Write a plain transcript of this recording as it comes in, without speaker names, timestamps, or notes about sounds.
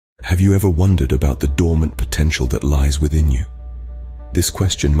Have you ever wondered about the dormant potential that lies within you? This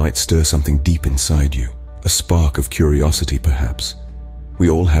question might stir something deep inside you, a spark of curiosity perhaps. We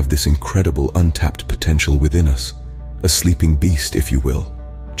all have this incredible untapped potential within us, a sleeping beast, if you will,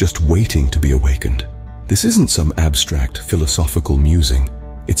 just waiting to be awakened. This isn't some abstract philosophical musing,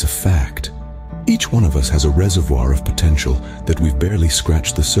 it's a fact. Each one of us has a reservoir of potential that we've barely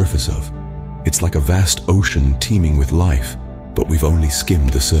scratched the surface of. It's like a vast ocean teeming with life, but we've only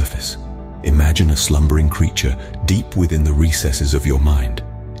skimmed the surface. Imagine a slumbering creature deep within the recesses of your mind.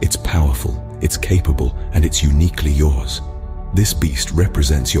 It's powerful, it's capable, and it's uniquely yours. This beast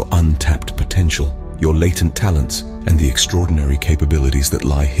represents your untapped potential, your latent talents, and the extraordinary capabilities that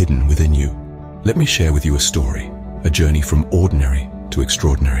lie hidden within you. Let me share with you a story, a journey from ordinary to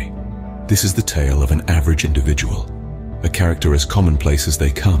extraordinary. This is the tale of an average individual, a character as commonplace as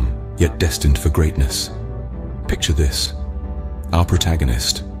they come, yet destined for greatness. Picture this. Our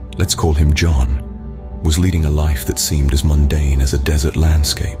protagonist, let's call him John, was leading a life that seemed as mundane as a desert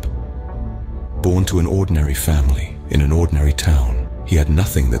landscape. Born to an ordinary family in an ordinary town, he had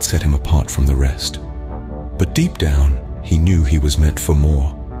nothing that set him apart from the rest. But deep down, he knew he was meant for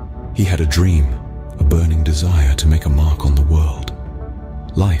more. He had a dream, a burning desire to make a mark on the world.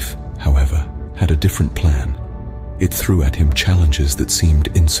 Life, however, had a different plan. It threw at him challenges that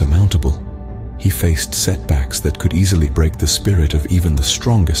seemed insurmountable. He faced setbacks that could easily break the spirit of even the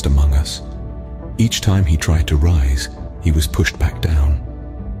strongest among us. Each time he tried to rise, he was pushed back down.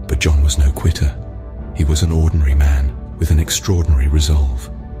 But John was no quitter. He was an ordinary man with an extraordinary resolve.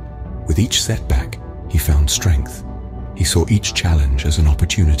 With each setback, he found strength. He saw each challenge as an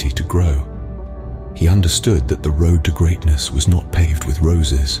opportunity to grow. He understood that the road to greatness was not paved with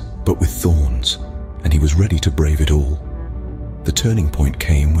roses, but with thorns, and he was ready to brave it all. The turning point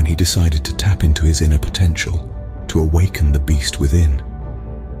came when he decided to tap into his inner potential, to awaken the beast within.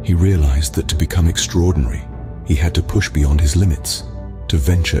 He realized that to become extraordinary, he had to push beyond his limits, to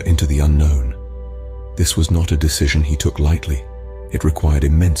venture into the unknown. This was not a decision he took lightly. It required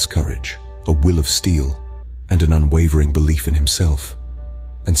immense courage, a will of steel, and an unwavering belief in himself.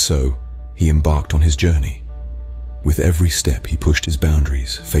 And so, he embarked on his journey. With every step, he pushed his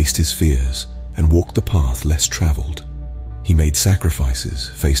boundaries, faced his fears, and walked the path less traveled. He made sacrifices,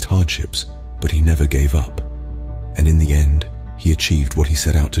 faced hardships, but he never gave up. And in the end, he achieved what he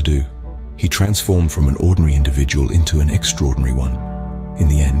set out to do. He transformed from an ordinary individual into an extraordinary one. In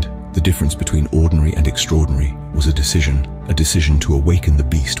the end, the difference between ordinary and extraordinary was a decision to awaken the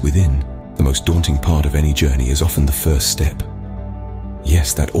beast within. The most daunting part of any journey is often the first step.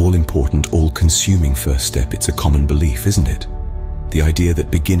 Yes, that all-important, all-consuming first step, it's a common belief, isn't it? The idea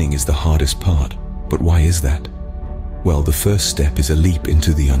that beginning is the hardest part. But why is that? Well, the first step is a leap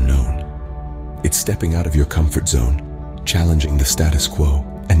into the unknown. It's stepping out of your comfort zone, challenging the status quo,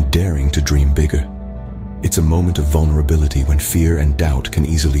 and daring to dream bigger. It's a moment of vulnerability when fear and doubt can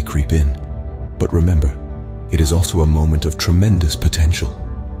easily creep in. But remember, it is also a moment of tremendous potential.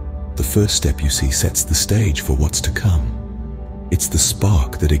 The first step, you see, sets the stage for what's to come. It's the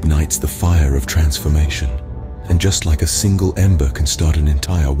spark that ignites the fire of transformation. And just like a single ember can start an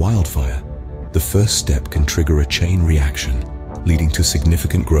entire wildfire, the first step can trigger a chain reaction, leading to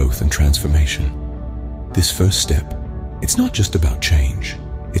significant growth and transformation. This first step, it's not just about change,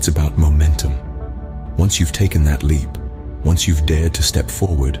 it's about momentum. Once you've taken that leap, once you've dared to step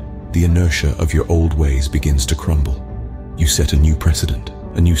forward, the inertia of your old ways begins to crumble. You set a new precedent,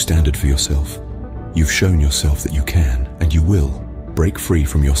 a new standard for yourself. You've shown yourself that you can, and you will, break free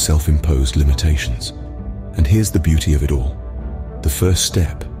from your self-imposed limitations. And here's the beauty of it all. The first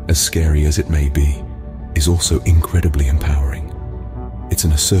step, as scary as it may be, is also incredibly empowering. It's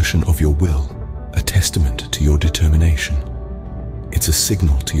an assertion of your will, a testament to your determination. It's a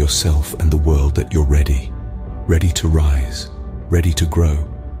signal to yourself and the world that you're ready to rise, ready to grow,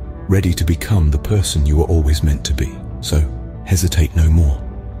 ready to become the person you were always meant to be. So, hesitate no more.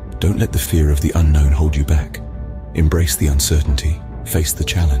 Don't let the fear of the unknown hold you back. Embrace the uncertainty, face the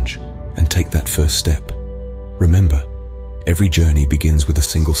challenge, and take that first step. Remember, every journey begins with a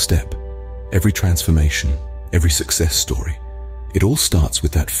single step. Every transformation, every success story, it all starts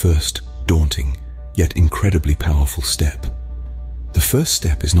with that first, daunting, yet incredibly powerful step. The first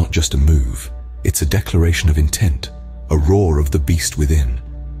step is not just a move, it's a declaration of intent, a roar of the beast within.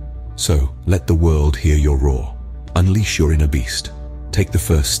 So, let the world hear your roar. Unleash your inner beast. Take the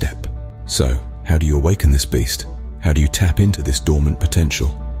first step. So, how do you awaken this beast? How do you tap into this dormant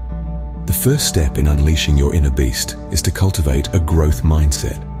potential? The first step in unleashing your inner beast is to cultivate a growth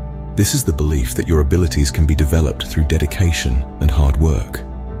mindset. This is the belief that your abilities can be developed through dedication and hard work.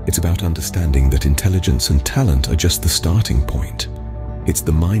 It's about understanding that intelligence and talent are just the starting point. It's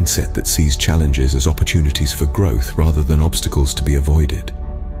the mindset that sees challenges as opportunities for growth rather than obstacles to be avoided.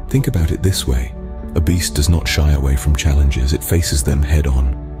 Think about it this way. A beast does not shy away from challenges, it faces them head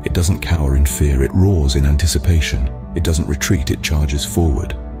on. It doesn't cower in fear, it roars in anticipation. It doesn't retreat, it charges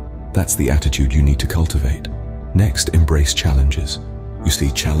forward. That's the attitude you need to cultivate. Next, embrace challenges. You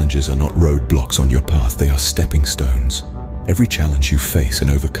see, challenges are not roadblocks on your path, they are stepping stones. Every challenge you face and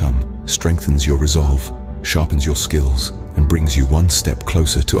overcome strengthens your resolve, sharpens your skills, and brings you one step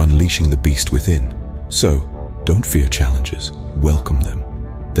closer to unleashing the beast within. So, don't fear challenges, welcome them.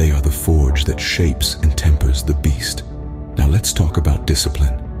 They are the forge that shapes and tempers the beast. Now let's talk about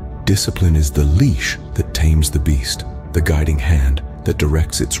discipline. Discipline is the leash that tames the beast, the guiding hand that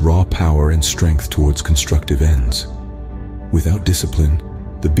directs its raw power and strength towards constructive ends. Without discipline,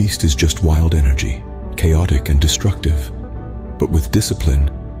 the beast is just wild energy, chaotic and destructive. But with discipline,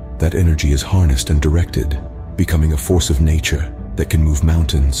 that energy is harnessed and directed, becoming a force of nature that can move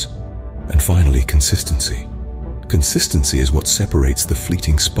mountains. And finally, consistency. Consistency is what separates the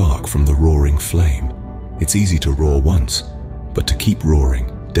fleeting spark from the roaring flame. It's easy to roar once, but to keep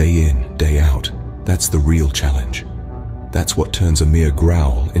roaring, day in, day out, that's the real challenge. That's what turns a mere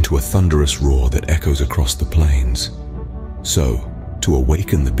growl into a thunderous roar that echoes across the plains. So, to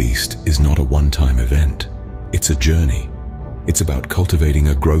awaken the beast is not a one-time event. It's a journey. It's about cultivating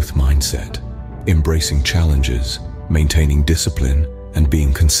a growth mindset, embracing challenges, maintaining discipline, and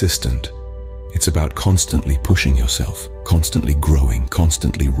being consistent. It's about constantly pushing yourself, constantly growing,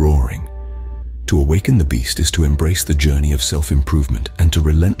 constantly roaring. To awaken the beast is to embrace the journey of self-improvement and to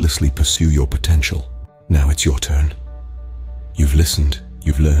relentlessly pursue your potential. Now it's your turn. You've listened,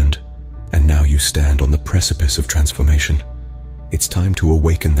 you've learned, and now you stand on the precipice of transformation. It's time to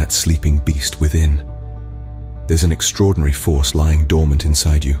awaken that sleeping beast within. There's an extraordinary force lying dormant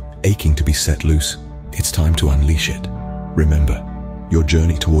inside you, aching to be set loose. It's time to unleash it. Remember, your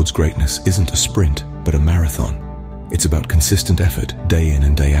journey towards greatness isn't a sprint, but a marathon. It's about consistent effort, day in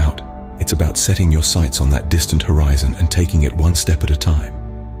and day out. It's about setting your sights on that distant horizon and taking it one step at a time.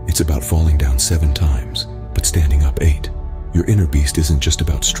 It's about falling down 7 times, but standing up 8. Your inner beast isn't just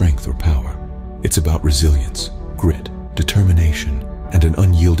about strength or power. It's about resilience, grit, determination, and an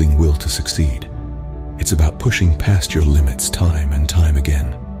unyielding will to succeed. It's about pushing past your limits time and time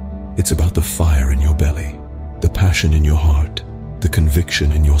again. It's about the fire in your belly, the passion in your heart, the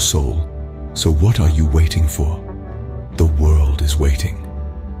conviction in your soul. So what are you waiting for? The world is waiting.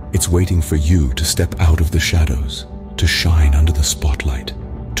 It's waiting for you to step out of the shadows, to shine under the spotlight,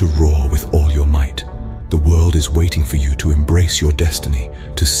 to roar with all your might. The world is waiting for you to embrace your destiny,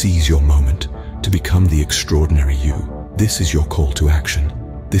 to seize your moment, to become the extraordinary you. This is your call to action.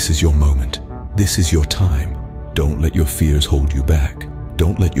 This is your moment. This is your time. Don't let your fears hold you back.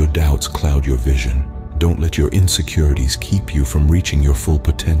 Don't let your doubts cloud your vision. Don't let your insecurities keep you from reaching your full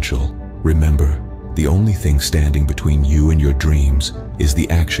potential. Remember, the only thing standing between you and your dreams is the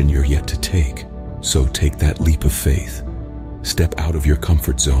action you're yet to take. So take that leap of faith. Step out of your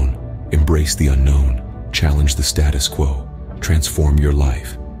comfort zone. Embrace the unknown. Challenge the status quo. Transform your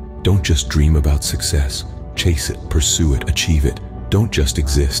life. Don't just dream about success. Chase it, pursue it, achieve it. Don't just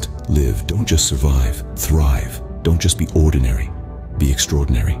exist, live. Don't just survive, thrive. Don't just be ordinary, be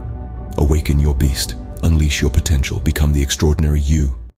extraordinary. Awaken your beast, unleash your potential, become the extraordinary you.